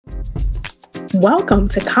Welcome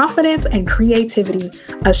to Confidence and Creativity,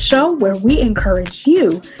 a show where we encourage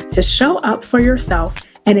you to show up for yourself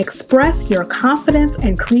and express your confidence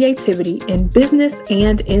and creativity in business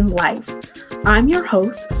and in life. I'm your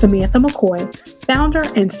host, Samantha McCoy, founder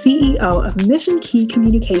and CEO of Mission Key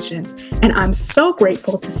Communications, and I'm so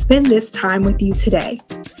grateful to spend this time with you today.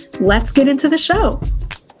 Let's get into the show.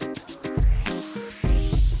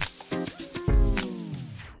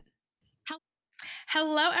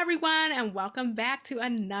 Hello, everyone, and welcome back to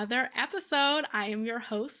another episode. I am your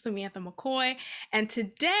host, Samantha McCoy, and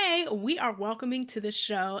today we are welcoming to the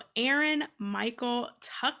show Aaron Michael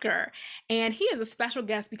Tucker. And he is a special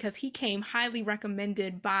guest because he came highly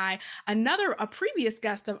recommended by a previous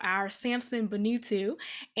guest of ours, Samson Benutu.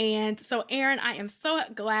 And so, Aaron, I am so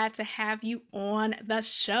glad to have you on the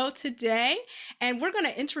show today. And we're going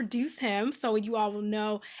to introduce him so you all will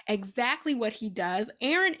know exactly what he does.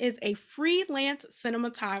 Aaron is a freelance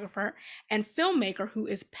cinematographer and filmmaker who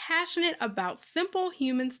is passionate about simple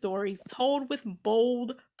human stories told with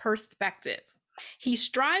bold perspective. He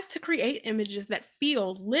strives to create images that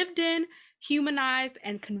feel lived in, humanized,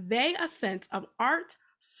 and convey a sense of art,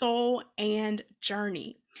 soul, and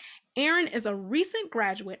journey. Aaron is a recent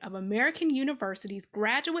graduate of American University's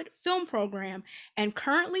Graduate Film Program and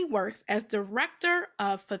currently works as director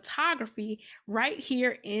of photography right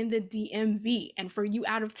here in the DMV. And for you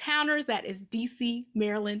out-of-towners, that is DC,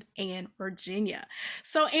 Maryland, and Virginia.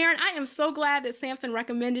 So Aaron, I am so glad that Samson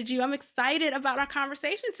recommended you. I'm excited about our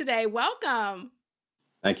conversation today. Welcome.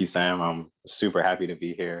 Thank you, Sam. I'm super happy to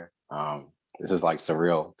be here. This is like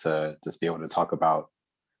surreal to just be able to talk about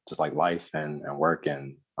just like life and work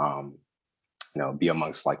and be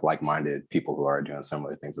amongst like-minded people who are doing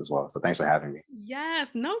similar things as well. So thanks for having me. Yes,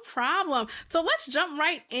 no problem. So let's jump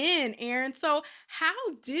right in, Aaron. So how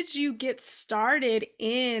did you get started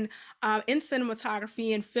in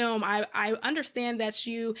cinematography and film? I understand that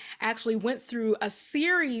you actually went through a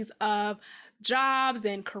series of jobs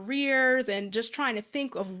and careers and just trying to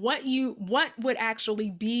think of what would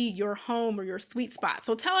actually be your home or your sweet spot.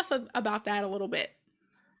 So tell us about that a little bit.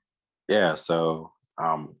 Yeah, so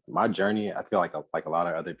my journey, I feel like a lot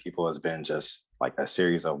of other people, has been just like a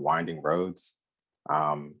series of winding roads.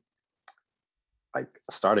 Um, like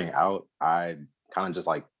starting out, I kind of just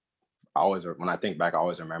like when I think back, I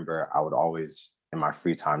always remember I would always in my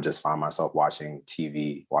free time just find myself watching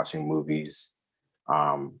TV, watching movies.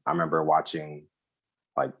 I remember watching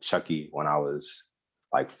like Chucky when I was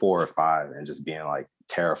like 4 or 5 and just being like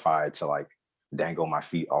terrified to like dangle my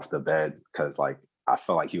feet off the bed because like I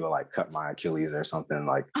felt like he would like cut my Achilles or something.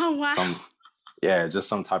 Like Oh, wow. just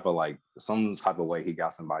some type of way he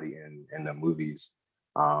got somebody in the movies.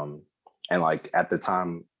 And like at the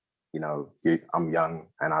time, I'm young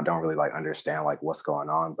and I don't really like understand like what's going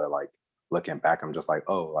on, but like looking back, I'm just like,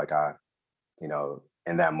 oh, like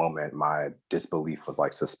in that moment, my disbelief was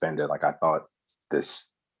like suspended. Like I thought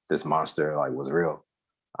this monster like was real.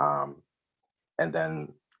 And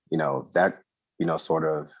then, that, sort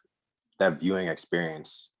of that viewing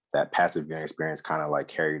experience, that passive viewing experience kind of like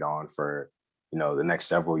carried on for, the next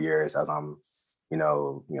several years as I'm,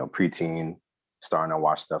 preteen, starting to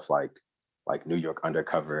watch stuff like New York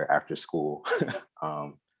Undercover after school.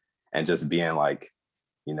 And just being like,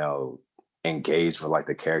 engaged with like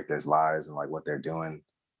the characters' lives and like what they're doing,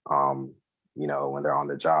 when they're on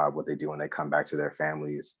the job, what they do when they come back to their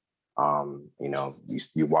families.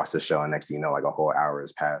 You watch the show and next thing you know, like a whole hour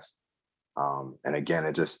has passed. And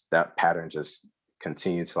again, that pattern just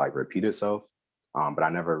continued to like repeat itself. But I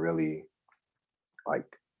never really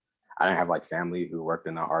I didn't have like family who worked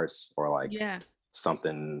in the arts or like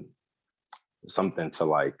something to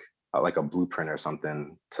like a blueprint or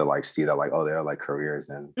something to like see that like, oh, there are like careers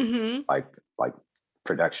and like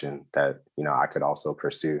production that, I could also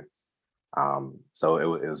pursue. So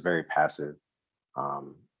it was very passive.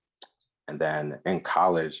 And then in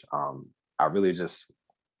college, I really just,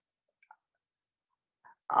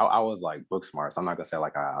 I was like book smart. So I'm not gonna say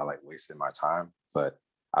like I like wasted my time, but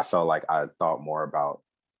I felt like I thought more about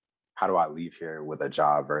how do I leave here with a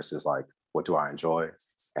job versus like, what do I enjoy?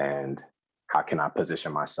 And how can I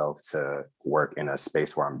position myself to work in a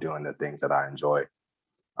space where I'm doing the things that I enjoy?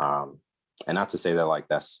 And not to say that like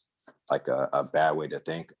that's like a bad way to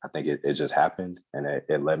think. I think it just happened and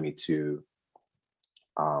it led me to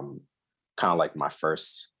kind of like my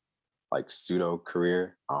first like pseudo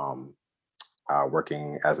career,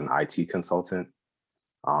 working as an IT consultant.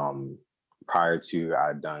 Prior to,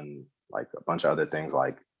 I'd done like a bunch of other things,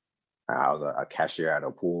 like I was a cashier at a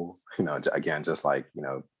pool, again, just like,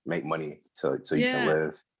 make money so you can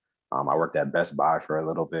live. I worked at Best Buy for a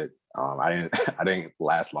little bit. I didn't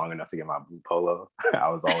last long enough to get my blue polo. I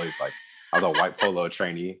was always like I was a white polo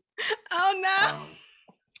trainee. Oh no. Um,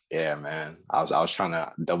 yeah, man. I was trying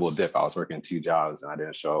to double dip. I was working two jobs and I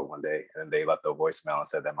didn't show up one day. And then they left a voicemail and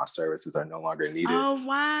said that my services are no longer needed. Oh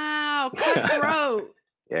wow. Cutthroat.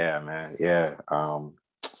 Yeah, man. Yeah.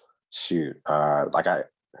 Shoot. Like I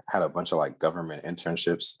had a bunch of like government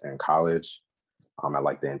internships in college. At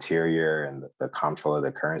like the interior and the comptroller of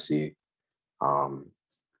the currency. Um,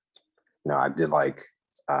 I did like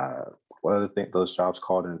what are those jobs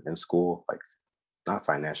called in school? Like not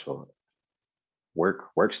financial,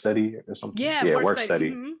 work study or something. Yeah, Yeah, work work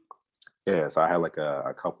study. study. Yeah, so I had like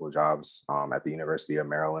a couple of jobs at the University of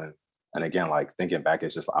Maryland. And again, like thinking back,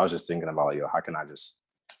 it's just I was just thinking about like, yo, how can I just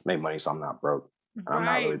make money so I'm not broke? And I'm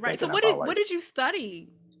not Right, really right. So thinking about what like did you study?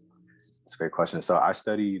 it's a great question. So I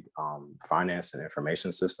studied finance and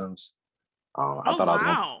information systems. I Oh thought I was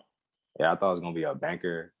gonna wow. yeah, I thought I was gonna be a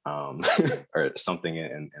banker or something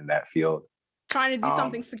in that field. Trying to do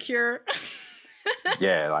something Um, secure.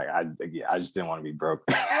 yeah, like I just didn't want to be broke.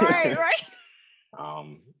 Right, right.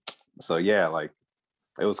 um, so yeah, like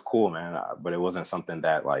it was cool, man. But it wasn't something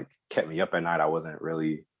that like kept me up at night. I wasn't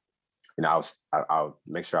really, I would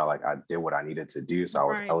make sure I did what I needed to do, so I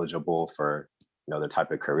was Right. eligible for the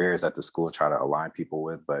type of careers that the school try to align people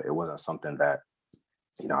with. But it wasn't something that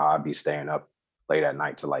I'd be staying up late at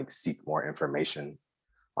night to like seek more information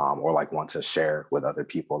or like want to share with other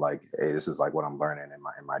people. Like, hey, this is like what I'm learning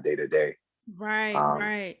in my day to day. Right, Um,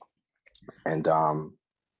 right. And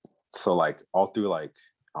so like all through like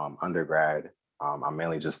undergrad, I'm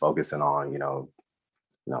mainly just focusing on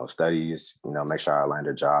studies. Make sure I land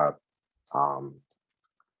a job. Um,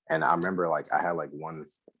 and I remember like I had like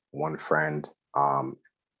one friend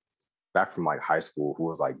back from like high school who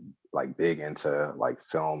was like big into like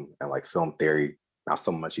film and like film theory. Not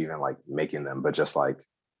so much even like making them, but just like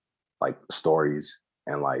stories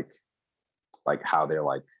and like how they're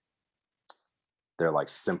like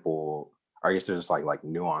simple. I guess they're just like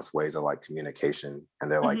nuanced ways of like communication,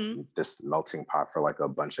 and they're like Mhm. this melting pot for like a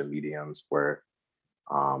bunch of mediums where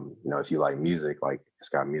if you like music, like it's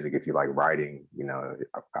got music. If you like writing,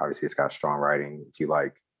 obviously it's got strong writing. If you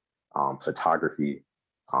like photography,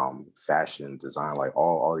 fashion, design, like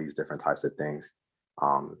all these different types of things.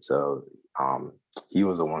 So he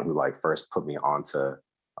was the one who like first put me onto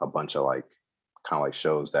a bunch of like kind of like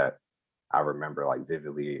shows that I remember like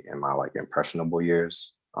vividly in my like impressionable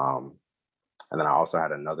years. And then I also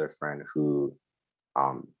had another friend who,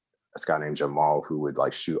 this guy named Jamal, who would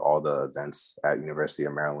like shoot all the events at University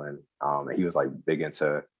of Maryland. And he was like big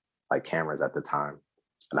into like cameras at the time.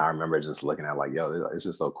 And I remember just looking at like, yo, it's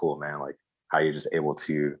just so cool, man. Like how you're just able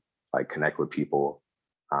to like connect with people,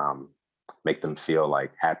 um, make them feel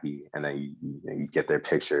like happy, and then you get their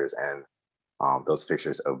pictures, and those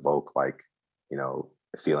pictures evoke like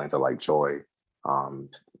feelings of like joy, um,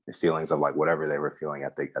 feelings of like whatever they were feeling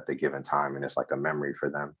at the given time, and it's like a memory for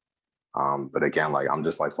them. But again, like I'm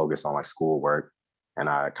just like focused on like schoolwork, and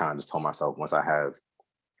I kind of just told myself once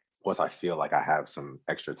I feel like I have some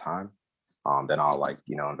extra time, then I'll like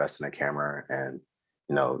invest in a camera and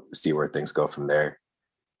see where things go from there.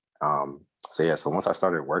 So yeah, so once I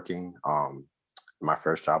started working, my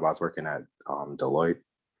first job I was working at Deloitte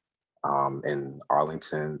in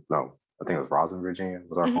Arlington. No, I think it was Roslyn, Virginia,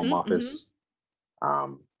 was our home Mhm, mhm. office.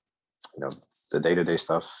 Um, the day-to-day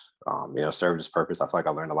stuff, served its purpose. I feel like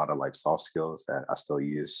I learned a lot of like soft skills that I still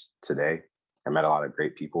use today. I met a lot of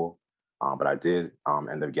great people, but I did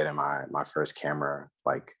end up getting my first camera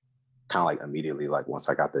like kind of like immediately, like once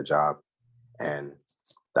I got the job, and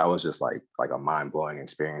that was just like a mind-blowing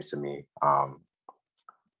experience to me.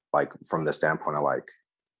 Like from the standpoint of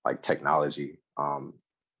like technology.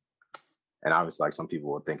 And obviously, like some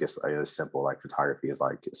people would think it's simple. Like photography is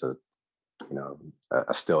like it's a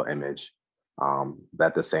still image. But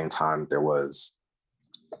at the same time,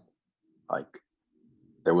 like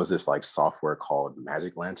there was this like software called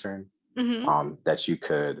Magic Lantern Mhm. that you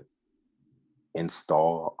could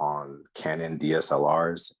install on Canon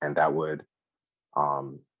DSLRs, and that would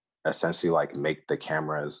um, essentially like make the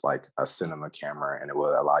cameras like a cinema camera, and it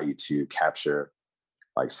would allow you to capture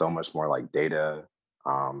like so much more like data.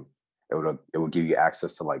 Um, it would give you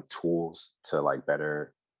access to like tools to like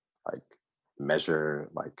better like measure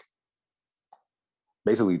like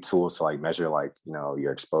basically tools to like measure like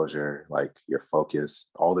your exposure, like your focus,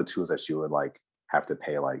 all the tools that you would like have to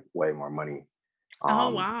pay like way more money Oh,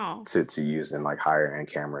 um wow. to use in like higher end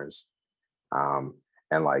cameras. um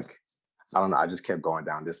and like I don't know, I just kept going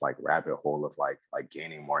down this like rabbit hole of like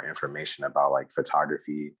gaining more information about like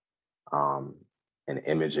photography um and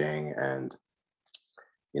imaging, and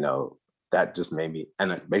you know that just made me,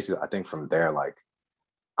 and then basically I think from there like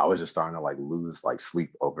I was just starting to like lose like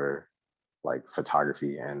sleep over like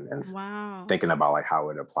photography and Wow. thinking about like how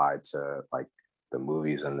it applied to like the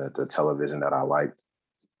movies and the television that I liked.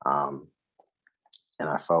 Um, and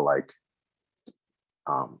I felt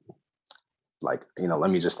um, like, let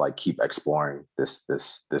me just like keep exploring this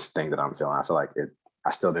thing that I'm feeling. I feel like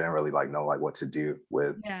I still didn't really like know like what to do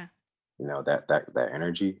with Yeah. that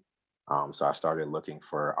energy. So I started looking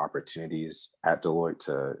for opportunities at Deloitte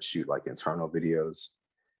to shoot like internal videos.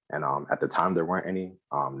 And at the time there weren't any.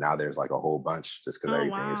 Now there's like a whole bunch just because Oh,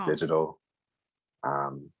 everything is wow. digital.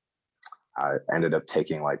 Um, I ended up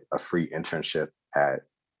taking like a free internship at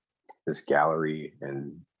this gallery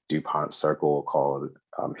in DuPont Circle called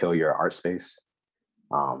Hillier Art Space.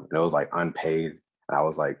 And it was like unpaid. And I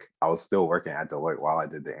was still working at Deloitte while I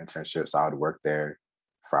did the internship. So I would work there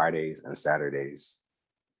Fridays and Saturdays.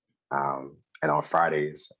 And on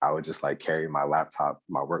Fridays, I would just like carry my laptop,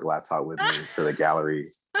 my work laptop with me to the gallery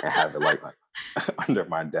and have it like under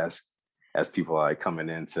my desk as people are like coming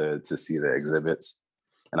in to see the exhibits.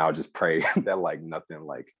 And I would just pray that like nothing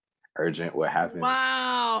like urgent would happen.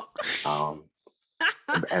 Wow. Um,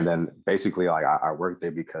 and then basically like I worked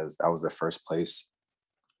there because that was the first place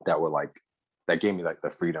that would like that gave me like the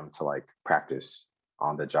freedom to like practice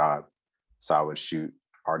on the job. So I would shoot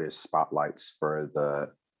artist spotlights for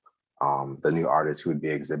the new artists who would be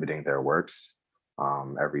exhibiting their works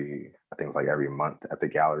I think it was like every month at the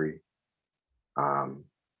gallery. Um,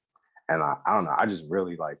 and I don't know, I just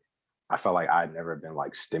really like I felt like I'd never been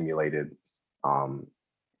like stimulated um,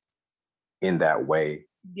 in that way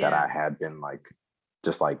that Yeah. I had been like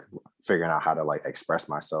just like figuring out how to like express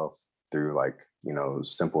myself through like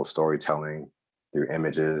simple storytelling through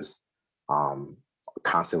images, um,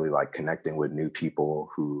 constantly like connecting with new people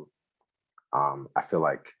who I feel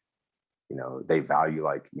like they value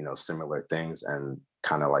like similar things and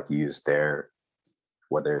kind of like use their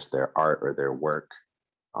whether it's their art or their work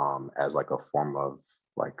as like a form of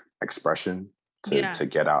like expression Yeah. to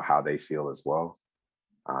get out how they feel as well.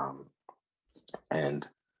 Um, and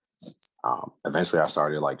Eventually I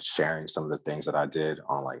started like sharing some of the things that I did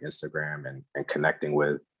on like Instagram and connecting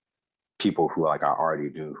with people who like I already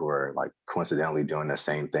knew who are like coincidentally doing the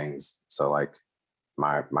same things. So like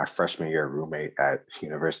my freshman year roommate at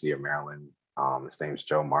University of Maryland, his name's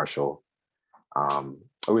Joe Marshall.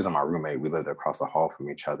 He wasn't my roommate. We lived across the hall from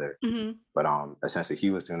each other. Hmm. But essentially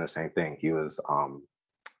he was doing the same thing. He was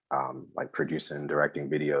like producing and directing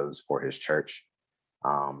videos for his church.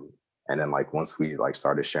 Um, and then like once we like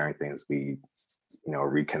started sharing things, we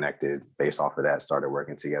reconnected based off of that, started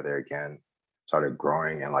working together again, started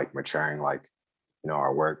growing and like maturing like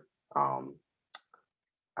our work. Um,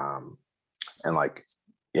 um, and like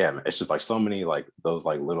yeah, it's just like so many like those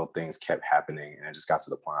like little things kept happening, and it just got to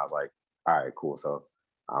the point I was like, all right, cool. So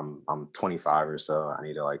I'm 25 or so. I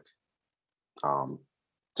need to like um,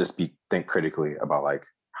 just think critically about like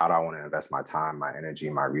how do I want to invest my time, my energy,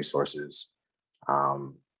 my resources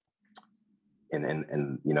um,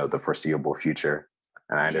 in the foreseeable future.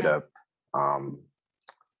 And I ended Yeah. up um,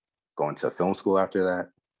 going to film school after that.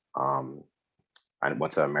 I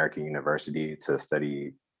went to American University to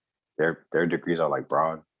study. Their degrees are like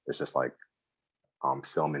broad. It's just like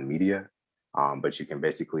film and media, but you can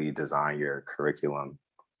basically design your curriculum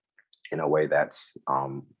in a way that's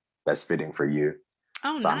fitting for you.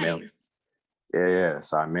 Oh, So I mainly nice. yeah.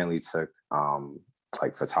 So I mainly took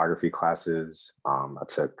like photography classes. I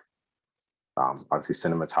took obviously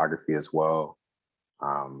cinematography as well.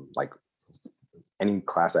 Like any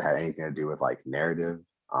class that had anything to do with like narrative,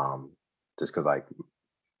 just because like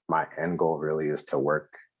my end goal really is to work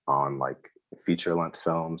on like feature length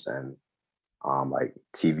films and like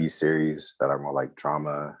TV series that are more like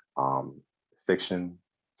drama, fiction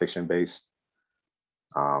based.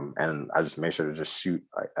 And I just made sure to just shoot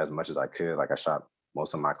like as much as I could. Like I shot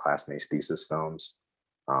most of my classmates' thesis films.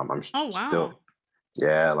 Oh, Still, wow.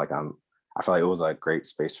 yeah, like I feel like it was a great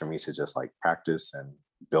space for me to just like practice and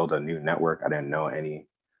build a new network. I didn't know any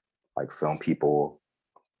like film people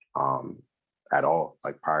um, at all,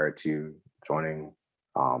 like prior to joining.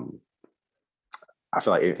 Um, I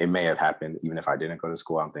feel like it may have happened even if I didn't go to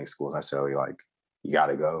school. I don't think school is necessarily like you got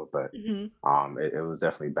to go, but Hmm. it was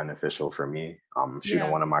definitely beneficial for me. I'm shooting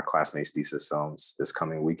Yeah. one of my classmates' thesis films this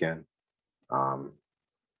coming weekend. Um,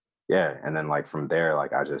 yeah, and then like from there,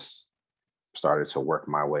 like I just started to work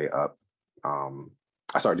my way up. Um,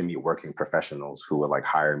 I started to meet working professionals who would like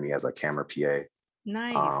hire me as a camera PA.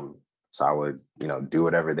 Nice. Um, so I would, do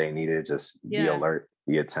whatever they needed, just be Yeah. alert,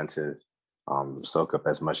 be attentive, soak up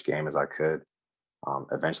as much game as I could.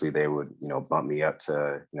 Eventually they would, bump me up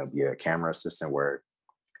to, be a camera assistant where,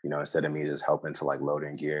 instead of me just helping to like load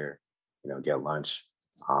in gear, get lunch,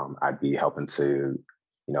 I'd be helping to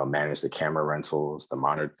manage the camera rentals, the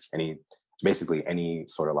monitor, basically any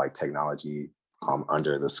sort of like technology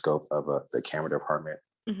under the scope of the camera department.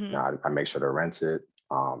 Mm-hmm. I make sure to rent it,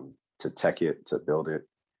 to tech it, to build it,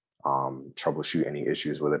 troubleshoot any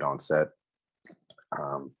issues with it on set.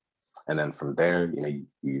 And then from there,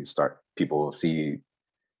 you start, people see,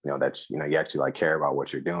 that, you actually like care about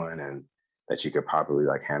what you're doing and that you could probably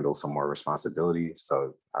like handle some more responsibility.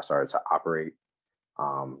 So I started to operate.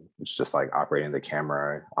 It's just like operating the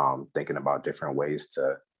camera, thinking about different ways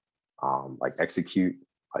to like execute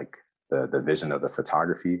like the vision of the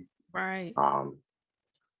photography. Right.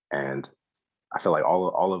 And I feel like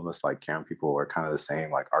all of us like camera people are kind of the same.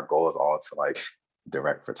 Like our goal is all to like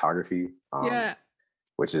direct photography. Yeah.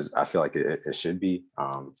 Which is, I feel like it should be.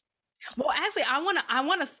 Well, actually, I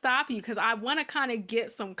wanna stop you because I want to kind of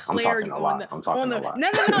get some I'm talking clarity a on lot. the I'm talking a no lot.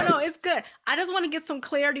 no, it's good. I just want to get some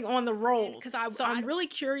clarity on the roles because I'm really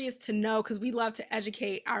curious to know, because we love to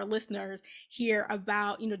educate our listeners here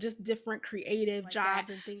about just different creative Like jobs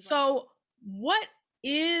that. and things. So, what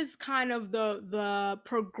is kind of the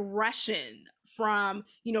progression from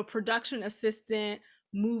production assistant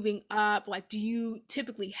moving up? Like, do you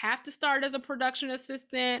typically have to start as a production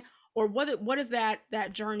assistant, or what is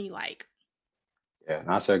that journey like? Yeah,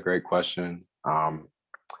 that's a great question.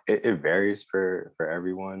 It varies for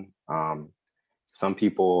everyone. Some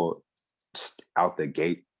people out the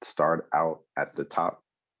gate start out at the top,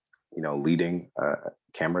 leading a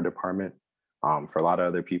camera department. For a lot of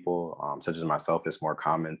other people, such as myself, it's more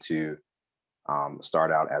common to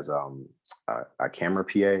start out as a camera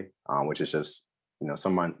PA, which is just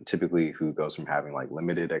someone typically who goes from having like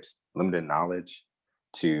limited knowledge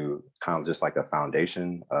to kind of just like a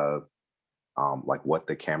foundation of like what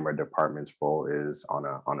the camera department's role is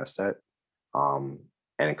on a set,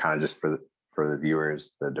 and kind of just for the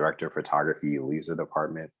viewers, the director of photography leaves the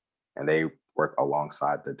department, and they work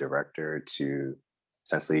alongside the director to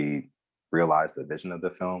essentially realize the vision of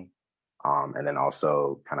the film, and then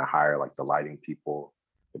also kind of hire like the lighting people,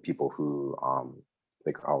 the people who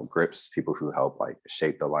they call grips, people who help like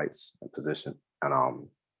shape the lights and position and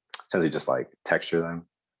essentially just like texture them.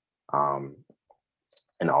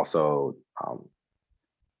 And also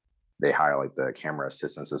they hire like the camera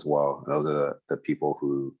assistants as well. And those are the people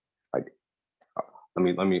who like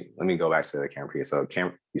let me go back to the camera PA. So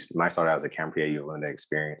you might start out as a camera PA, you have limited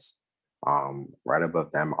experience. Right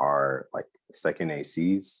above them are like second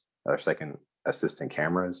ACs or second assistant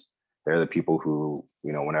cameras. They're the people who,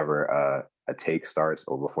 whenever a take starts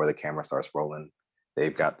or before the camera starts rolling,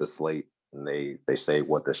 they've got the slate and they say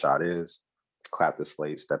what the shot is, clap the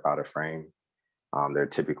slate, step out of frame. They're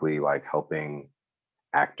typically like helping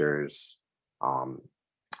actors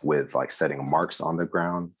with like setting marks on the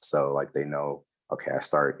ground. So like they know, okay, I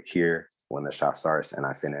start here when the shot starts and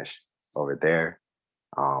I finish over there.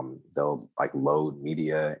 They'll like load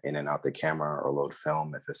media in and out the camera or load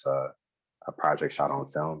film if it's a project shot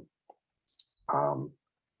on film.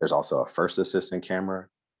 There's also a first assistant camera.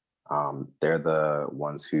 They're the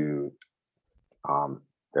ones who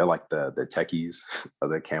they're like the techies of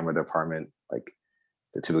the camera department. Like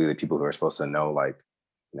they're typically the people who are supposed to know like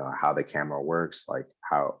how the camera works, like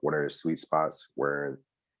what are the sweet spots where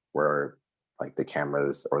like the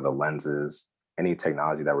cameras or the lenses, any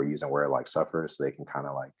technology that we're using where it like suffers, so they can kind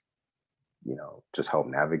of like just help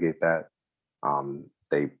navigate that.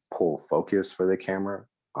 They pull focus for the camera,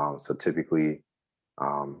 so typically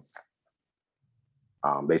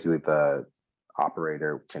basically the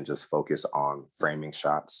operator can just focus on framing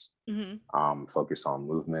shots, focus on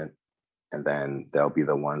movement, and then they'll be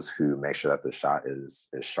the ones who make sure that the shot is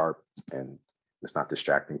sharp and it's not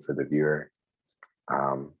distracting for the viewer.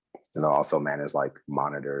 And they'll also manage like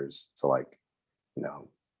monitors. So like,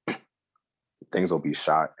 things will be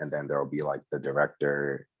shot and then there'll be like the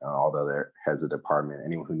director, all the other heads of department,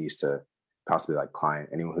 anyone who needs to possibly like client,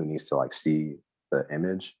 anyone who needs to like see the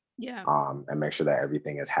image, and make sure that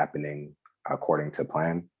everything is happening according to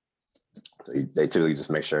plan. So they typically just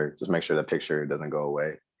make sure the picture doesn't go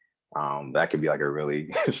away. That could be like a really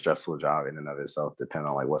stressful job in and of itself, depending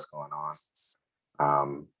on like what's going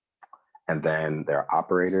on. And then there are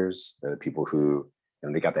operators, they're the people who,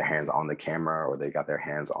 they got their hands on the camera or they got their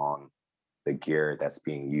hands on the gear that's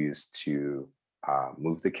being used to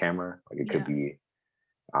move the camera. Like it could be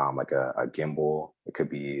like a gimbal, it could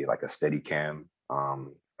be like a Steadicam.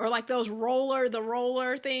 Or like those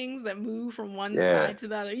roller things that move from one side to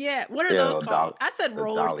the other. Yeah, what are those called? I said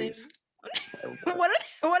roller things. What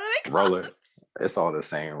are they called? Roller. It's all the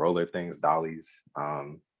same. Roller things, dollies.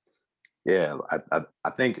 Yeah, I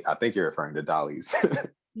think you're referring to dollies.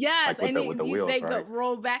 Yes, like and with it, the you, they wheels, go right?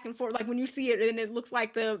 roll back and forth like when you see it, and it looks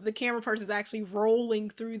like the camera person is actually rolling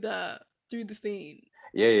through the scene.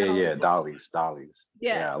 Yeah, yeah, That yeah. always looks Dollies, dollies.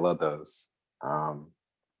 yeah. Yeah, I love those. Um,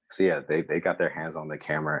 so yeah, they got their hands on the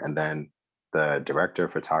camera, and then the director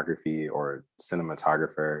of photography or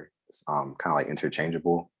cinematographer is kind of like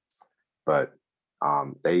interchangeable, but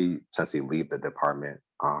they essentially lead the department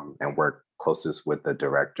and work closest with the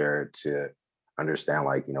director to understand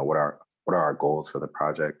like what are our goals for the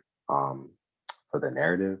project, for the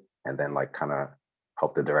narrative, and then like kind of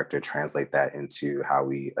help the director translate that into how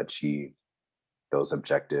we achieve those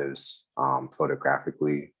objectives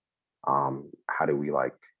photographically. How do we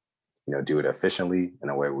like do it efficiently in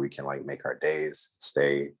a way where we can like make our days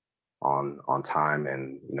stay on time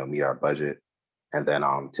and meet our budget. And then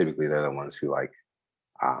typically they're the ones who like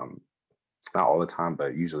um, not all the time,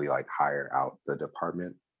 but usually like hire out the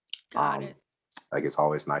department. Got Um, it. like it's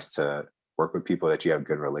always nice to work with people that you have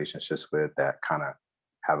good relationships with that kind of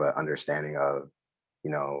have an understanding of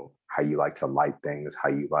how you like to light things, how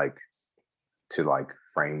you like to like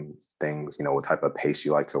frame things, what type of pace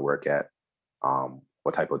you like to work at,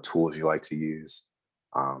 what type of tools you like to use.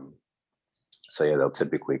 Um, so yeah, they'll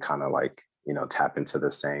typically kind of like tap into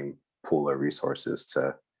the same pool of resources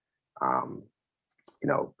to um,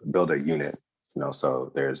 build a unit.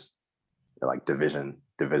 So there's like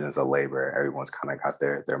divisions of labor. Everyone's kind of got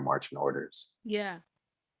their marching orders. Yeah.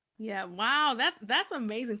 Yeah, wow, that's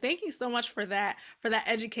amazing. Thank you so much for that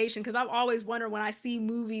education because I've always wondered when I see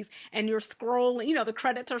movies and you're scrolling, the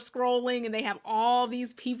credits are scrolling and they have all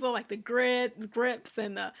these people like the grips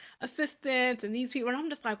and the assistants and these people and I'm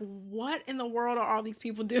just like, what in the world are all these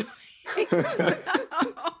people doing? so,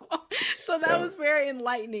 so that Yeah, was very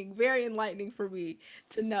enlightening for me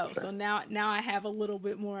to know. So now I have a little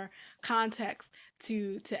bit more context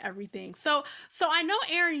to everything. So I know,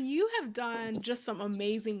 Aaron, you have done just some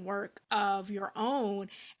amazing work of your own,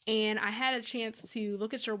 and I had a chance to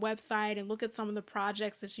look at your website and look at some of the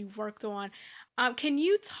projects that you've worked on. Can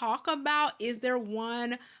you talk about, is there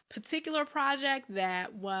one particular project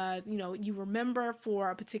that was, you remember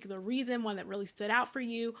for a particular reason, one that really stood out for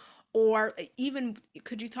you? Or even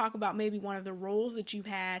could you talk about maybe one of the roles that you've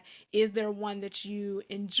had? Is there one that you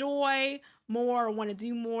enjoy more or want to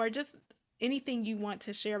do more? Just anything you want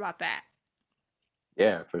to share about that.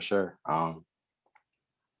 yeah, for sure. I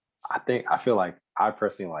feel like I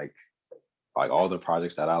personally like all the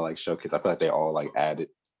projects that I like showcase. I feel like they all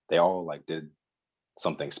like did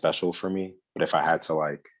something special for me. But if I had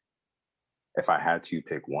to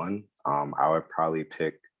pick one, I would probably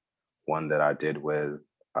pick one that I did with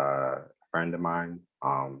a friend of mine,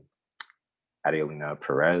 Adelina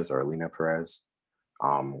Perez or Alina Perez,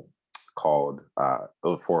 um, called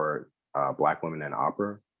for Black Women in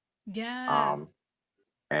Opera. Yes. Um,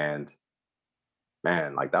 and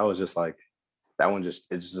man, like that was just like that one just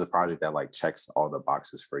it's just a project that like checks all the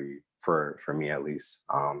boxes for you for me at least.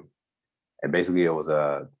 And basically it was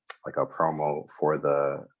a like a promo for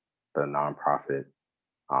the nonprofit,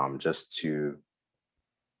 just to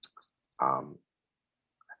um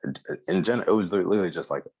in general it was literally just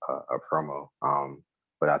like a promo.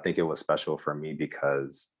 But I think it was special for me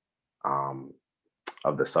because um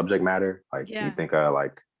of the subject matter. Like you Yeah. think of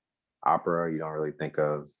like opera, you don't really think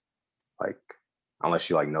of like unless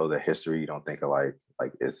you like know the history, you don't think of like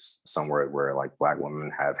it's somewhere where like Black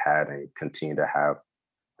women have had and continue to have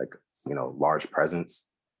like large presence,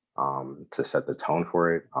 to set the tone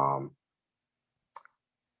for it,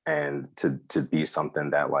 and to be something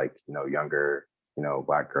that like younger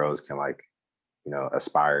Black girls can like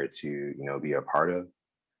aspire to be a part of.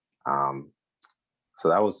 um so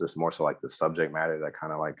that was just more so like the subject matter that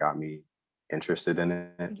kind of like got me interested in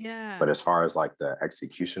it. Yeah. But as far as like the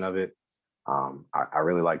execution of it, I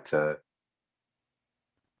really like to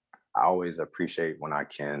I always appreciate when I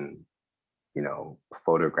can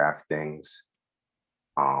photograph things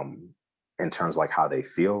um in terms of like how they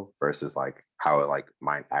feel versus like how it like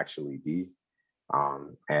might actually be.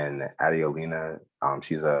 And Adeolina,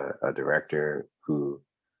 she's a director who,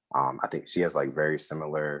 I think she has like very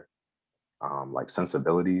similar like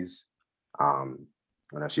sensibilities. Um,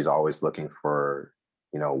 she's always looking for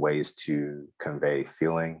ways to convey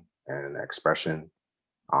feeling and expression.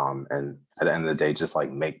 And at the end of the day, just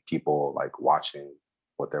like make people like watching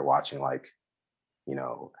what they're watching, like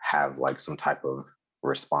have like some type of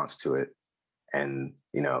response to it, and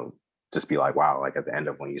just be like, wow, like at the end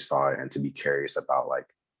of when you saw it, and to be curious about like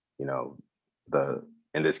you know the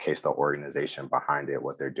in this case the organization behind it,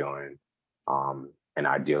 what they're doing, and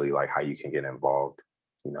ideally like how you can get involved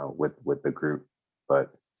with the group. But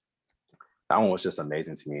that one was just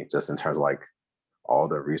amazing to me, just in terms of like all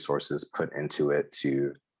the resources put into it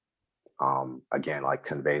to again like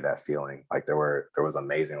convey that feeling. Like there was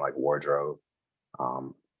amazing like wardrobe,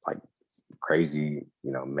 like crazy,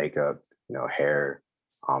 makeup, hair.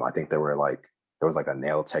 I think there was like a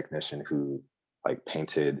nail technician who like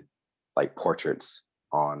painted like portraits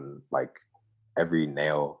on like every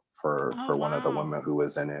nail Oh, for one of the wow. women who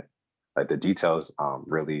was in it. Like the details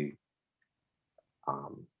really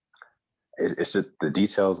um it's just the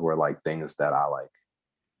details were like things that I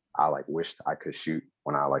like wished I could shoot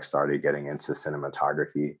when I like started getting into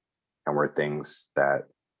cinematography, and were things that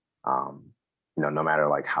um no matter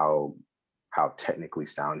like how technically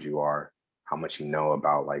sound you are, how much you know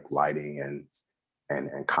about like lighting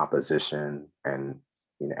and composition and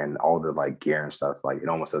and all the like gear and stuff, like it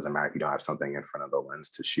almost doesn't matter if you don't have something in front of the lens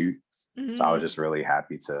to shoot. So I was Mm, just really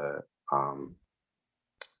happy to um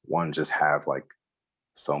one just have like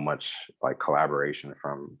so much like collaboration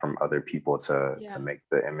from other people to yeah. make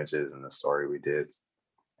the images and the story we did.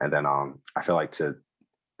 And then I feel like to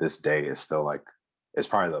this day is still like it's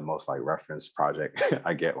probably the most like reference project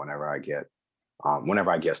I get whenever I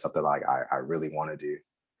get stuff that like I really want to do.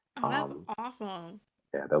 Oh, that's um awesome.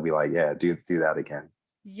 yeah, they'll be like, yeah, do that again.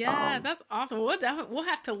 Yeah, um that's awesome. We'll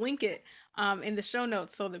have to link it in the show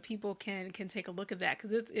notes so that people can take a look at that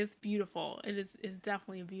because it's beautiful. It's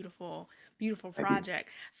definitely a beautiful Thank you. project.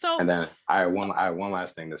 And So then I have one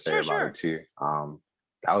last thing to say sure, about it sure. too.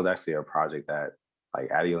 That was actually a project that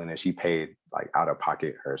like Adeline, she paid like out of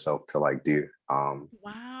pocket herself to like do. So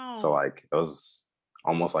Wow. like it was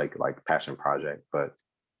almost like passion project, but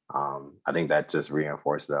I think that just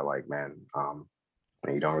reinforced that like man,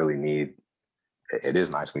 you don't really need. It is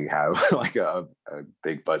nice when you have like a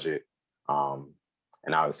big budget, um,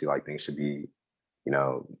 and obviously like things should be, you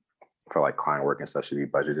know, for like client work and stuff should be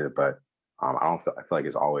budgeted, but I feel like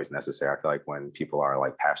it's always necessary. I feel like when people are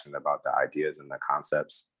like passionate about the ideas and the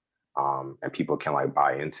concepts, and people can like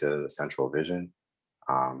buy into the central vision,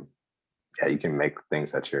 um, yeah, you can make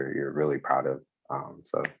things that you're really proud of.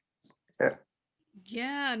 So yeah.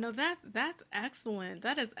 Yeah, no, that's excellent.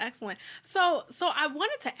 That is excellent. So I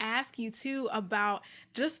wanted to ask you too about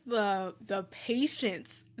just the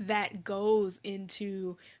patience that goes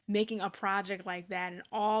into making a project like that and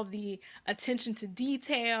all the attention to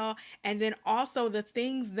detail and then also the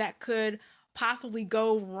things that could possibly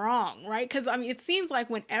go wrong, right? Because I mean, it seems like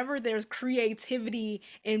whenever there's creativity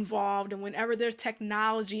involved and whenever there's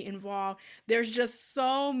technology involved, there's just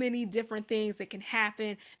so many different things that can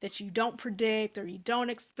happen that you don't predict or you don't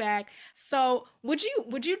expect. So, would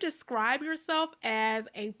you describe yourself as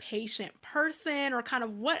a patient person or kind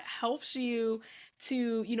of what helps you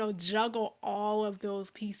to, juggle all of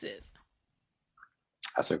those pieces?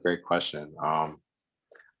 That's a great question.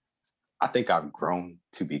 I think I've grown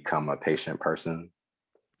to become a patient person.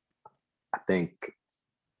 I think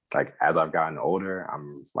like as I've gotten older,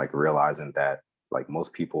 I'm like realizing that like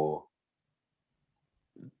most people,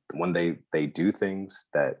 when they do things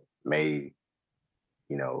that may,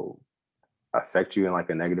 you know, affect you in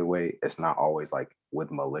like a negative way, it's not always like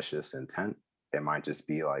with malicious intent. It might just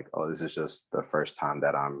be like, oh, this is just the first time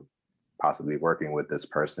that I'm possibly working with this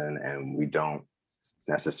person and we don't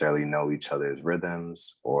necessarily know each other's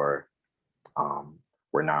rhythms, or um,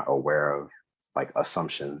 we're not aware of like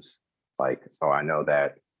assumptions. Like, oh, I know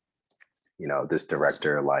that, this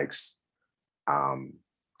director likes, um,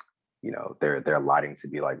 their lighting to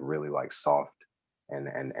be like really like soft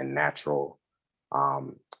and natural,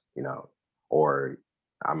 um, you know, or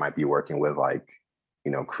I might be working with like,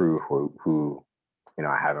 crew who,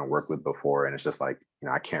 I haven't worked with before. And it's just like,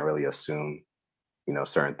 I can't really assume,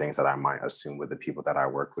 certain things that I might assume with the people that I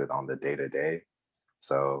work with on the day to day.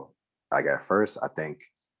 So like at first, I think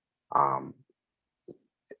um,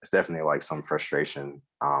 it's definitely like some frustration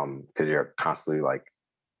because you're constantly like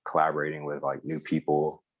collaborating with like new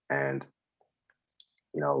people, and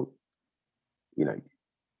you know, you know,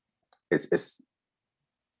 it's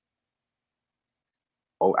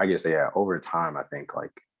oh, I guess yeah. Over time, I think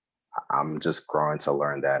like I'm just growing to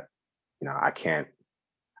learn that I can't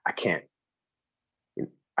I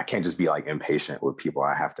can't just be like impatient with people.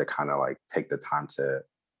 I have to kind of like take the time to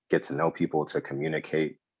get to know people, to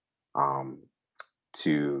communicate, um,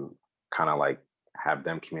 to kind of like have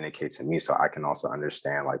them communicate to me so I can also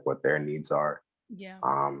understand like what their needs are. Yeah.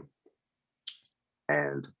 Um,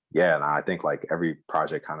 and yeah, and I think like every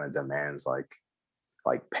project kind of demands like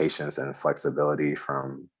patience and flexibility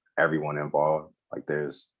from everyone involved. Like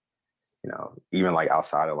there's, even like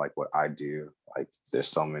outside of like what I do, like there's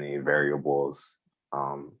so many variables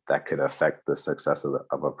that could affect the success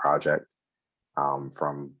of a project.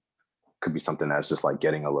 From could be something that's just like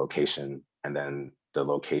getting a location and then the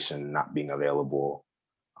location not being available,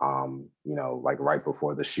 you know, like right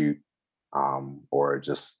before the shoot, or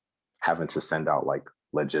just having to send out like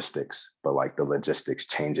logistics, but like the logistics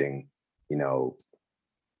changing, you know,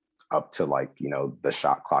 up to like, you know, the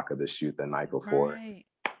shot clock of the shoot the night before. Right.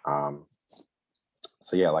 Um,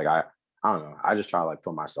 so yeah, like I don't know. I just try to like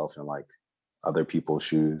put myself in like other people's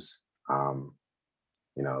shoes. Um,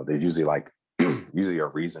 you know, there's usually like usually a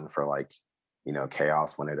reason for like, you know,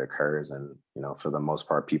 chaos when it occurs. And, you know, for the most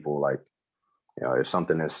part, people like, you know, if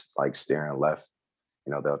something is like steering left,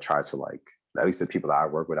 you know, they'll try to like, at least the people that I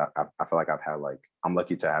work with, I feel like I've had like, I'm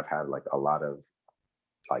lucky to have had like a lot of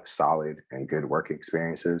like solid and good work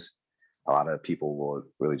experiences. A lot of people will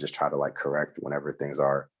really just try to like correct whenever things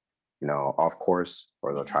are, you know, off course,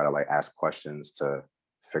 or they'll Yeah. try to like ask questions to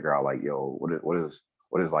figure out like, yo,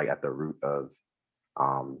 what is like at the root of,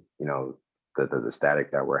 you know, the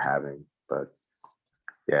static that we're having. But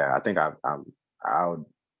yeah, I think I would,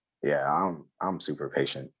 yeah, I'm super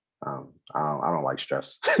patient. I don't like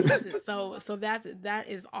stress. Listen, so that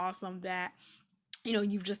is awesome that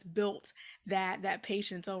you've just built that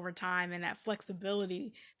patience over time and that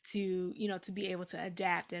flexibility to to be able to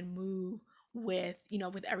adapt and move with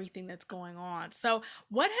with everything that's going on. So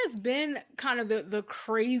what has been kind of the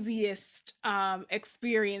craziest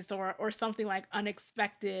experience or something like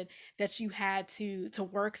unexpected that you had to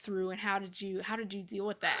work through, and how did you deal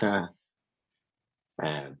with that?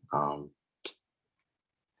 And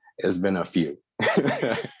it's been a few,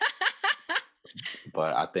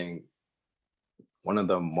 but I think one of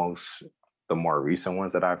the more recent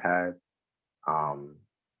ones that I've had, um,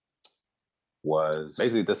 was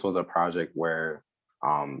basically, this was a project where,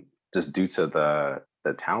 just due to the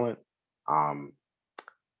talent, um,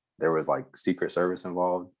 there was like Secret Service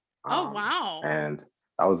involved, Oh, wow. and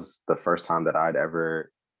that was the first time that I'd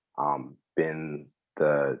ever, been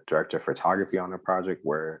the director of photography on a project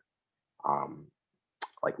where, um,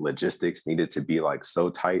 like logistics needed to be like so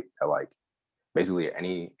tight that like basically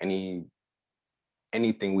anything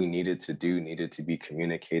we needed to do needed to be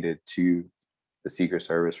communicated to the Secret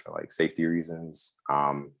Service for like safety reasons,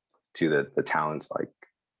 to the talents, like,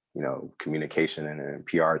 you know, communication and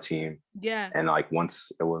PR team. Yeah. And like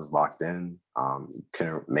once it was locked in,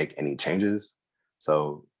 couldn't make any changes.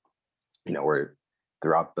 So, you know, we're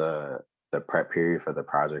throughout the prep period for the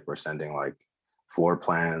project, we're sending like floor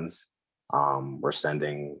plans. We're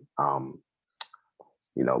sending,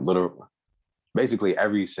 you know, little basically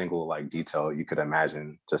every single like detail you could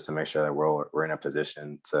imagine, just to make sure that we're in a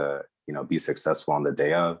position to, you know, be successful on the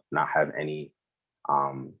day of, not have any,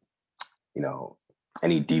 um, you know,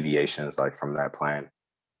 any deviations like from that plan.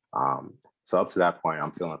 So up to that point,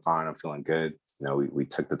 I'm feeling fine. I'm feeling good. You know, we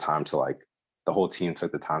took the time to like, the whole team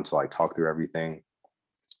took the time to like talk through everything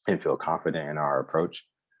and feel confident in our approach.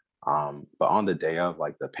 But on the day of,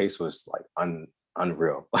 like the pace was like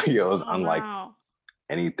unreal. Like it was Oh, unlike wow.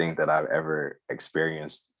 anything that I've ever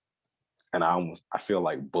experienced. And I feel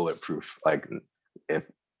like bulletproof. Like if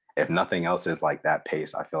if nothing else is like that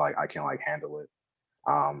pace, I feel like I can like handle it.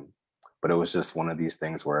 Um, but it was just one of these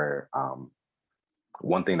things where,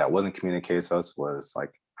 one thing that wasn't communicated to us was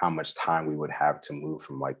like how much time we would have to move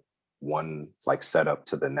from like one like setup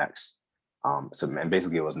to the next. So and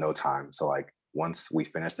basically it was no time. So like once we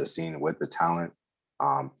finished the scene with the talent,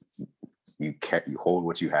 um, you hold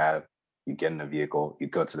what you have, you get in the vehicle, you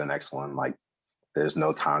go to the next one. Like there's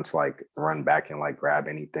no time to like run back and like grab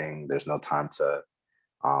anything. There's no time to,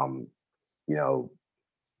 um, you know,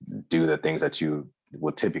 do the things that you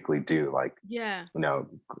would typically do, like, Yeah. you know,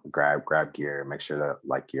 grab gear, make sure that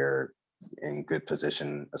like you're in good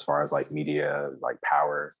position as far as like media, like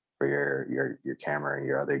power for your camera and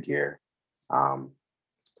your other gear. Um,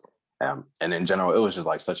 and in general, it was just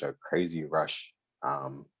like such a crazy rush.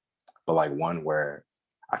 Um, but like one where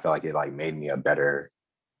I feel like it like made me a better,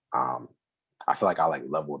 um, I feel like I like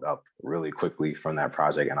leveled up really quickly from that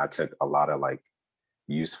project, and I took a lot of like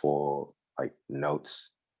useful like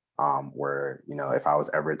notes, where, you know, if I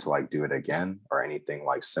was ever to like do it again or anything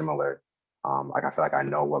like similar, like I feel like I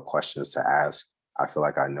know what questions to ask. I feel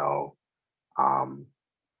like I know, um,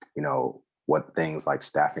 you know, what things like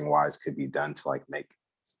staffing wise could be done to like make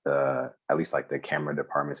the at least like the camera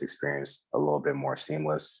department's experience a little bit more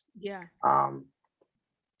seamless. Yeah. um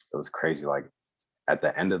it was crazy, like at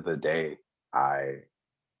the end of the day, i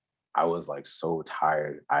I was like so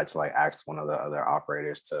tired. I had to like ask one of the other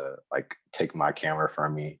operators to like take my camera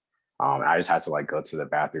from me. I just had to like go to the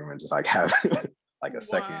bathroom and just like have like a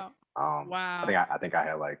second. Wow. I Wow. think I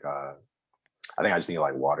had like, I think I just need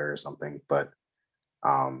like water or something. But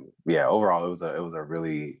yeah, overall it was a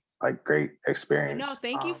really like great Yeah, no, experience.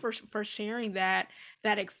 thank you for sharing that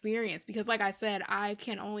experience, because like I said, I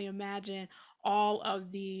can only imagine all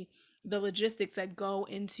of the logistics that go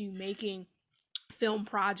into making film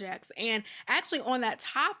projects. And actually, on that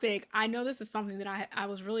topic, I know this is something that I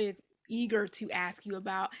was really eager to ask you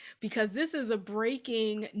about, because this is a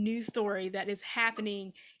breaking news story that is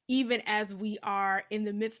happening even as we are in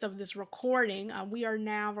the midst of this recording. We are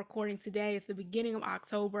now recording today, it's the beginning of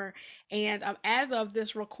October. And as of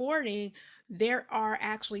this recording, there are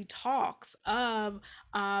actually talks of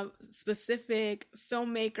specific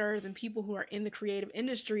filmmakers and people who are in the creative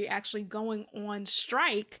industry actually going on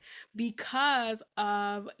strike because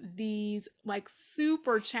of these like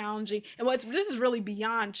super challenging, and what's this is really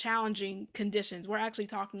beyond challenging conditions. We're actually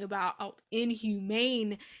talking about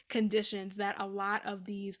inhumane conditions that a lot of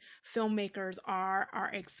these filmmakers are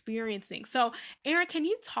experiencing. So Aaron, can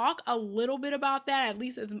you talk a little bit about that, at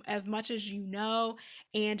least as much as you know,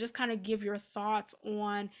 and just kind of give your thoughts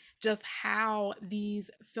on just how these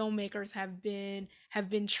filmmakers have been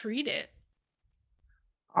treated?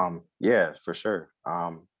 Yeah, for sure.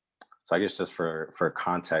 So I guess just for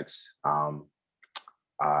context,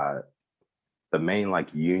 uh, the main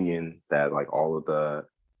like union that like all of the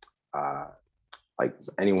uh, like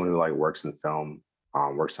anyone who like works in film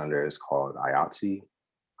works under is called IATSE.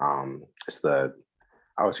 It's the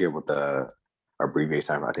I always forget what the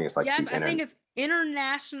abbreviation. I think it's like Yes, the I think internet. it's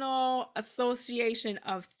International Association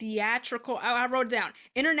of Theatrical. I wrote it down.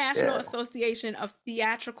 International Yeah, Association of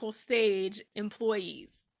Theatrical Stage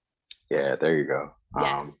Employees. yeah. There you go.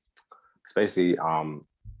 Yes. It's basically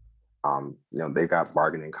they got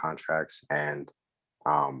bargaining contracts, and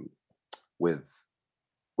um, with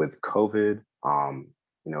COVID,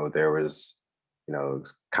 there was,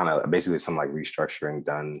 kind of basically some like restructuring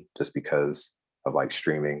done just because of like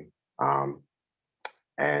streaming. Um,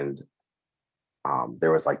 and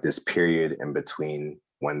there was like this period in between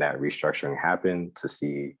when that restructuring happened to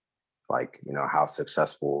see like, how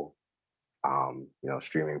successful,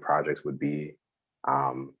 streaming projects would be.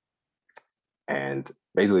 Um, and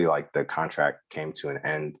basically like the contract came to an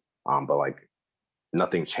end, but like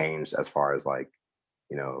nothing changed as far as like,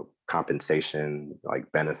 compensation, like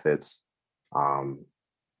benefits, um,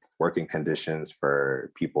 working conditions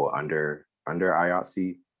for people under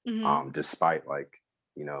IATSE, Hmm. despite like,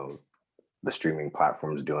 you know, the streaming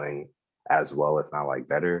platforms doing as well, if not like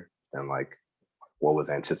better than like what was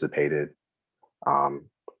anticipated. Um,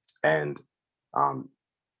 and um,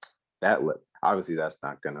 that obviously that's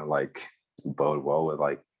not gonna like bode well with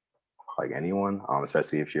like anyone,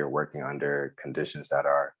 especially if you're working under conditions that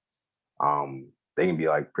are they can be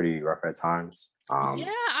like pretty rough at times.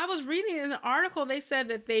 Yeah, I was reading in the article, they said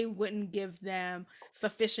that they wouldn't give them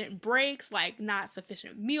sufficient breaks, like not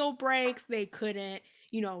sufficient meal breaks. They couldn't,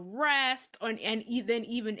 rest, then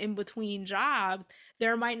even in between jobs,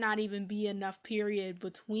 there might not even be enough period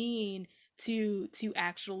between to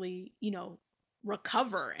actually,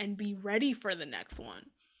 recover and be ready for the next one.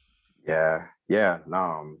 Yeah, yeah,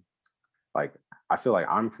 no, like I feel like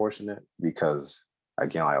I'm fortunate because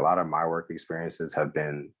again, like a lot of my work experiences have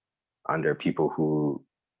been under people who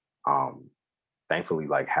um thankfully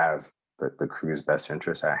like have the crew's best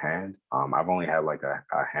interest at hand. I've only had like a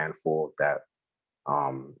handful that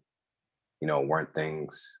um, weren't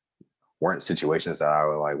situations that I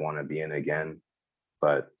would like want to be in again.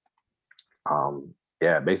 But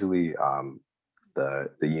yeah, basically the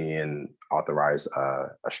union authorized a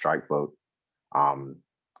strike vote, um,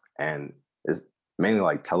 and it's mainly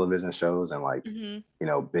like television shows and like Hmm.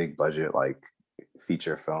 big budget like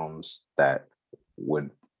feature films that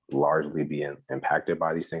would largely be impacted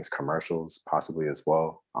by these things, commercials possibly as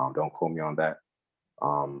well. Don't quote me on that.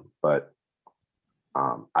 But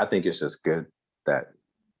I think it's just good that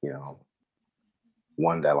you know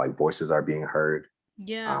one that like voices are being heard,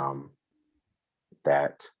 Yeah. um,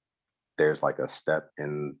 that there's like a step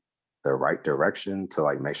in the right direction to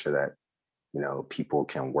like make sure that people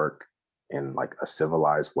can work in like a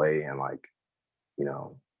civilized way and like you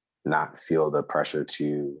know not feel the pressure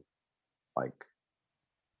to like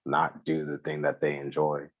not do the thing that they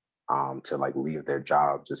enjoy, to like leave their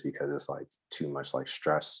job just because it's like too much like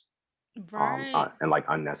stress, Right. and like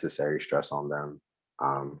unnecessary stress on them.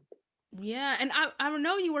 um Yeah, and I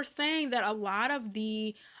know you were saying that a lot of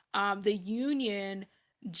the union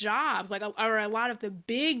jobs, like or a lot of the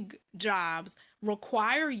big jobs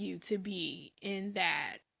require you to be in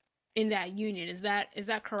that union. Is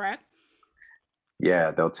that correct?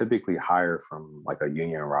 yeah, they'll typically hire from like a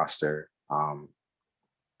union roster,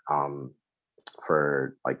 um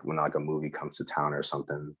for like when like a movie comes to town or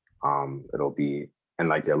something. It'll be, and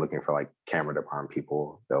like they're looking for like camera department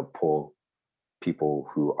people, they'll pull people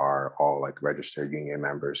who are all like registered union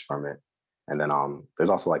members from it. And then there's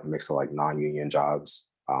also like a mix of like non-union jobs,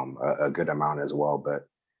 a good amount as well. But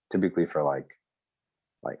typically for like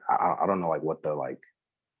I don't know like what the like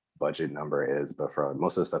budget number is, but for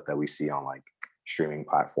most of the stuff that we see on like streaming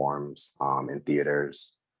platforms, in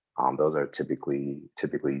theaters, those are typically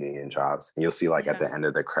union jobs. And you'll see like at Yeah. the end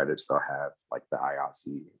of the credits they'll have like the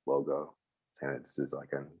IATSE logo, saying that this is like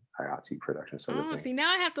an IATSE production sort of Oh, thing. see,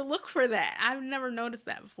 now I have to look for that. I've never noticed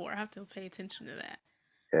that before. I have to pay attention to that.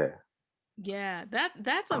 Yeah. Yeah,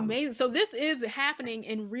 that's Um, amazing. So this is happening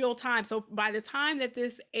in real time. So by the time that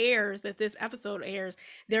this airs, that this episode airs,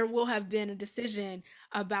 there will have been a decision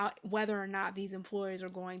about whether or not these employees are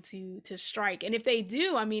going to strike. And if they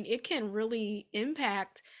do, I mean, it can really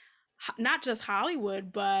impact not just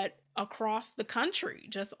Hollywood, but across the country.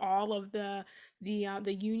 Just all of the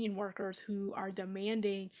union workers who are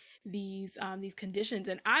demanding these conditions.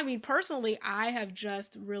 And I mean, personally, I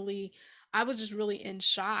was just really in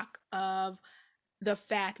shock of the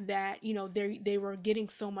fact that they were getting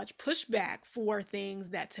so much pushback for things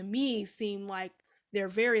that to me seem like they're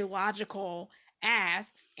very logical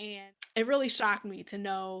asks, and it really shocked me to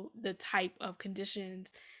know the type of conditions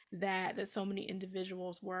that so many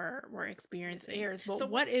individuals were experiencing airs. But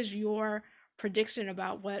what is your prediction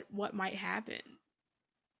about what might happen?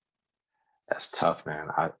 that's tough, man.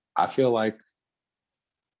 I feel like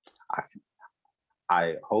I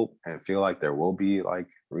I hope and feel like there will be like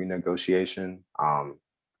renegotiation,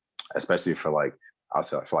 especially for like I'll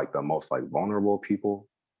say for like the most like vulnerable people.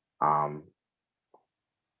 Um,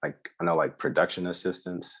 like I know like production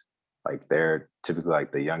assistants, like they're typically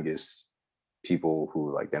like the youngest people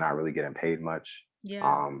who like they're not really getting paid much, Yeah.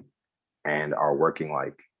 um, and are working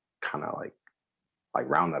like kind of like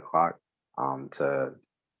round the clock, to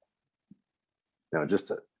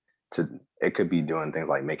just to it could be doing things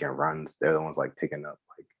like making runs. They're the ones like picking up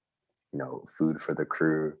like food for the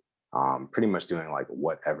crew, pretty much doing like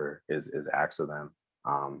whatever is asked of them.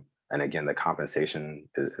 And again, the compensation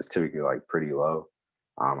is typically like pretty low.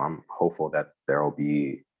 I'm hopeful that there will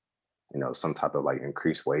be some type of like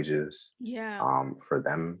increased wages, Yeah. for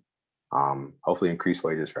them. Hopefully increased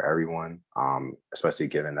wages for everyone, especially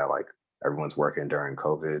given that like everyone's working during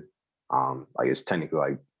COVID. Like it's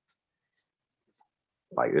technically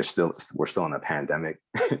like we're still in a pandemic.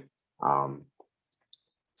 um,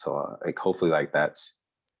 so like hopefully like that's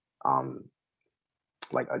um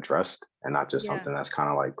like addressed and not just Yeah. something that's kind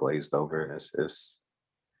of like glazed over.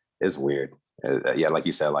 It's weird. Yeah, like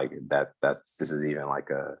you said, like that this is even like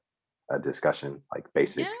a discussion, like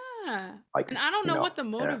basic, Yeah. like And I don't know what the yeah.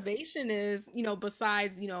 motivation is,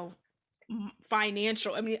 besides,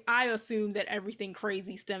 financial. I mean, I assume that everything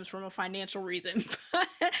crazy stems from a financial reason.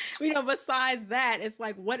 But, besides that, it's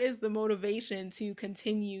like, what is the motivation to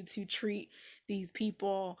continue to treat these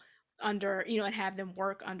people under, and have them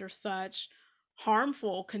work under such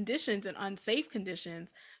harmful conditions and unsafe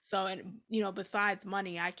conditions? So, and, besides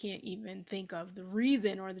money, I can't even think of the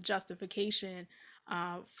reason or the justification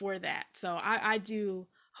for that. So I do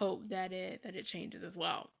hope that it changes as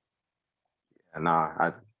well. And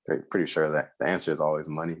I'm pretty sure that the answer is always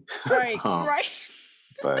money. Right, um, right.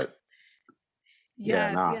 but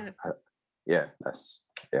yeah, Yes, yes. yeah, that's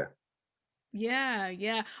yeah. Yeah,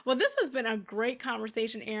 yeah. Well, this has been a great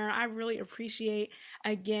conversation, Aaron. I really appreciate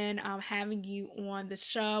again having you on the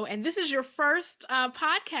show. And this is your first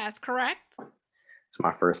podcast, correct? It's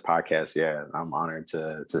my first podcast. Yeah, I'm honored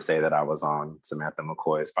to say that I was on Samantha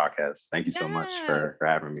McCoy's podcast. Thank you so much Yes. for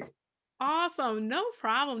having me. Awesome. No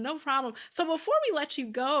problem. No problem. So before we let you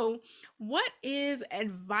go, what is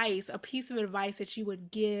advice, a piece of advice that you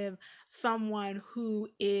would give someone who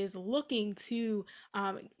is looking to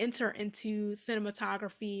enter into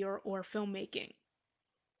cinematography or filmmaking?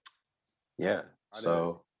 Yeah.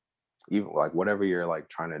 So even like whatever you're like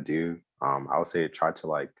trying to do, I would say try to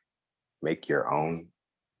like make your own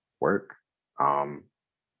work. Um,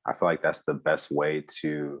 I feel like that's the best way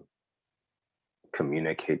to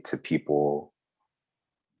communicate to people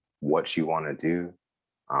what you want to do,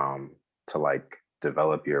 to like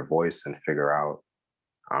develop your voice and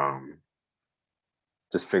um,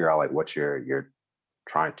 figure out like what you're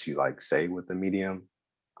trying to like say with the medium.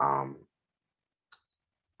 Um,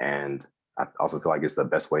 and I also feel like it's the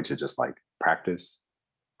best way to just like practice.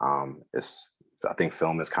 It's I think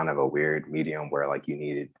film is kind of a weird medium where like you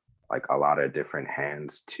need like a lot of different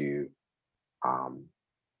hands to um,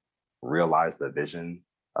 realize the vision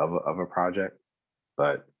of a project.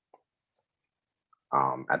 But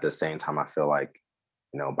at the same time, I feel like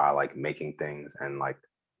by like making things and like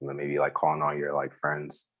maybe like calling on your like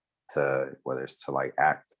friends to whether it's to like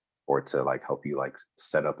act or to like help you like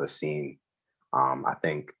set up a scene, I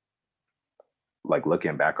think like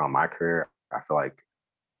looking back on my career, I feel like,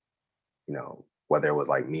 whether it was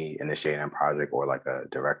like me initiating a project or like a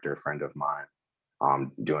director friend of mine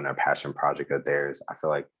doing a passion project of theirs, I feel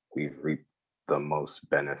like we've reaped the most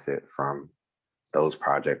benefit from those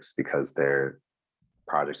projects because they're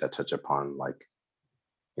projects that touch upon like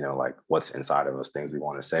what's inside of us, things we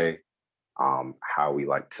want to say, how we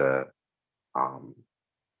like to,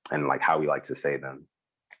 and like how we like to say them.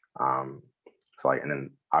 So like, and then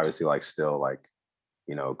obviously like still like,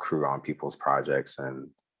 crew on people's projects and,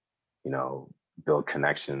 build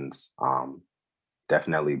connections,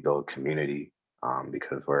 definitely build community,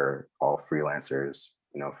 because we're all freelancers,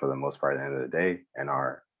 for the most part at the end of the day. And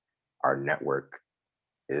our network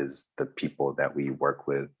is the people that we work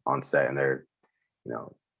with on set, and they're,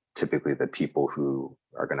 typically the people who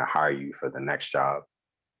are going to hire you for the next job.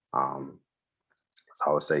 So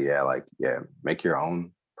I would say, make your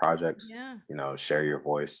own projects, share your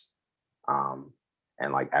voice.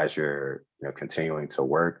 And like, as you're, continuing to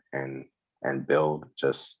work and build,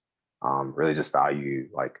 just really just value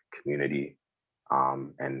like community,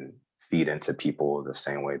 and feed into people the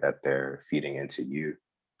same way that they're feeding into you,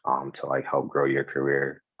 to like help grow your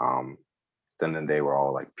career. Then they were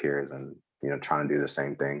all like peers and, trying to do the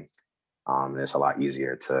same thing. And it's a lot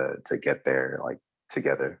easier to get there like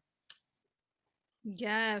together.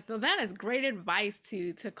 Yes, so that is great advice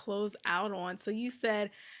to close out on. So you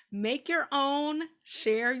said make your own,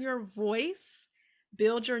 share your voice,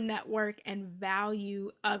 build your network, and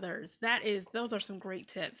value others. Those are some great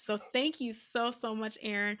tips. So thank you so much,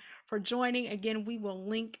 Aaron, for joining. Again, we will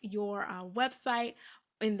link your website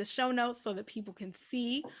in the show notes so that people can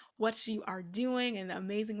see what you are doing and the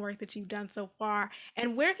amazing work that you've done so far.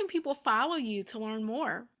 And where can people follow you to learn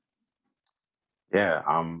more? Yeah,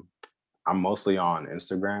 I'm mostly on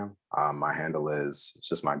Instagram. My handle is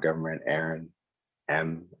just my government, Aaron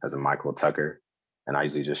M as in Michael Tucker. And I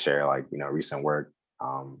usually just share like, recent work,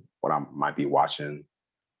 what I might be watching.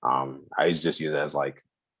 I usually just use it as like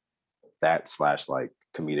that / like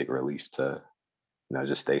comedic relief to,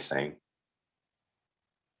 just stay sane.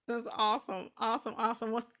 That's awesome.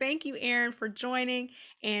 Awesome. Well, thank you, Aaron, for joining.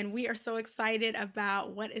 And we are so excited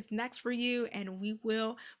about what is next for you. And we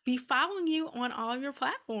will be following you on all of your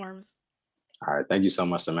platforms. All right. Thank you so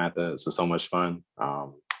much, Samantha. This was so much fun.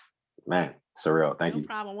 Man, surreal. Thank you. No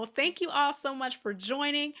problem. Well, thank you all so much for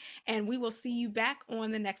joining, and we will see you back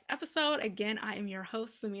on the next episode. Again, I am your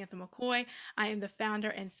host, Samantha McCoy. I am the founder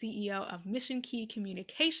and CEO of Mission Key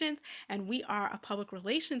Communications, and we are a public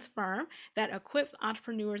relations firm that equips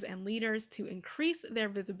entrepreneurs and leaders to increase their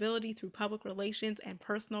visibility through public relations and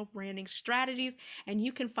personal branding strategies. And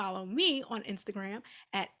you can follow me on Instagram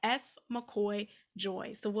at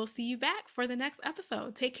smccoyjoy. So we'll see you back for the next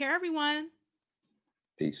episode. Take care, everyone.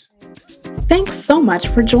 Peace. Thanks so much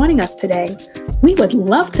for joining us today. We would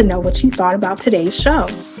love to know what you thought about today's show.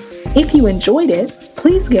 If you enjoyed it,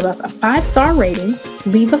 please give us a 5-star rating,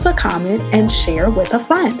 leave us a comment, and share with a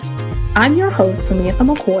friend. I'm your host, Samantha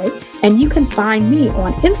McCoy, and you can find me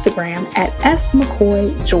on Instagram at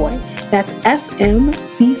smccoyjoy. That's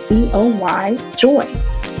SMCCOY Joy.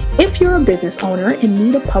 If you're a business owner in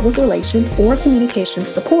need of public relations or communications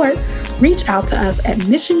support, reach out to us at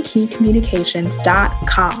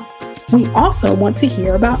missionkeycommunications.com. We also want to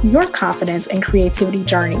hear about your confidence and creativity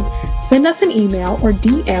journey. Send us an email or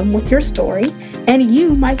DM with your story, and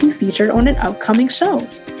you might be featured on an upcoming show.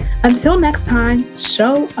 Until next time,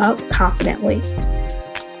 show up confidently.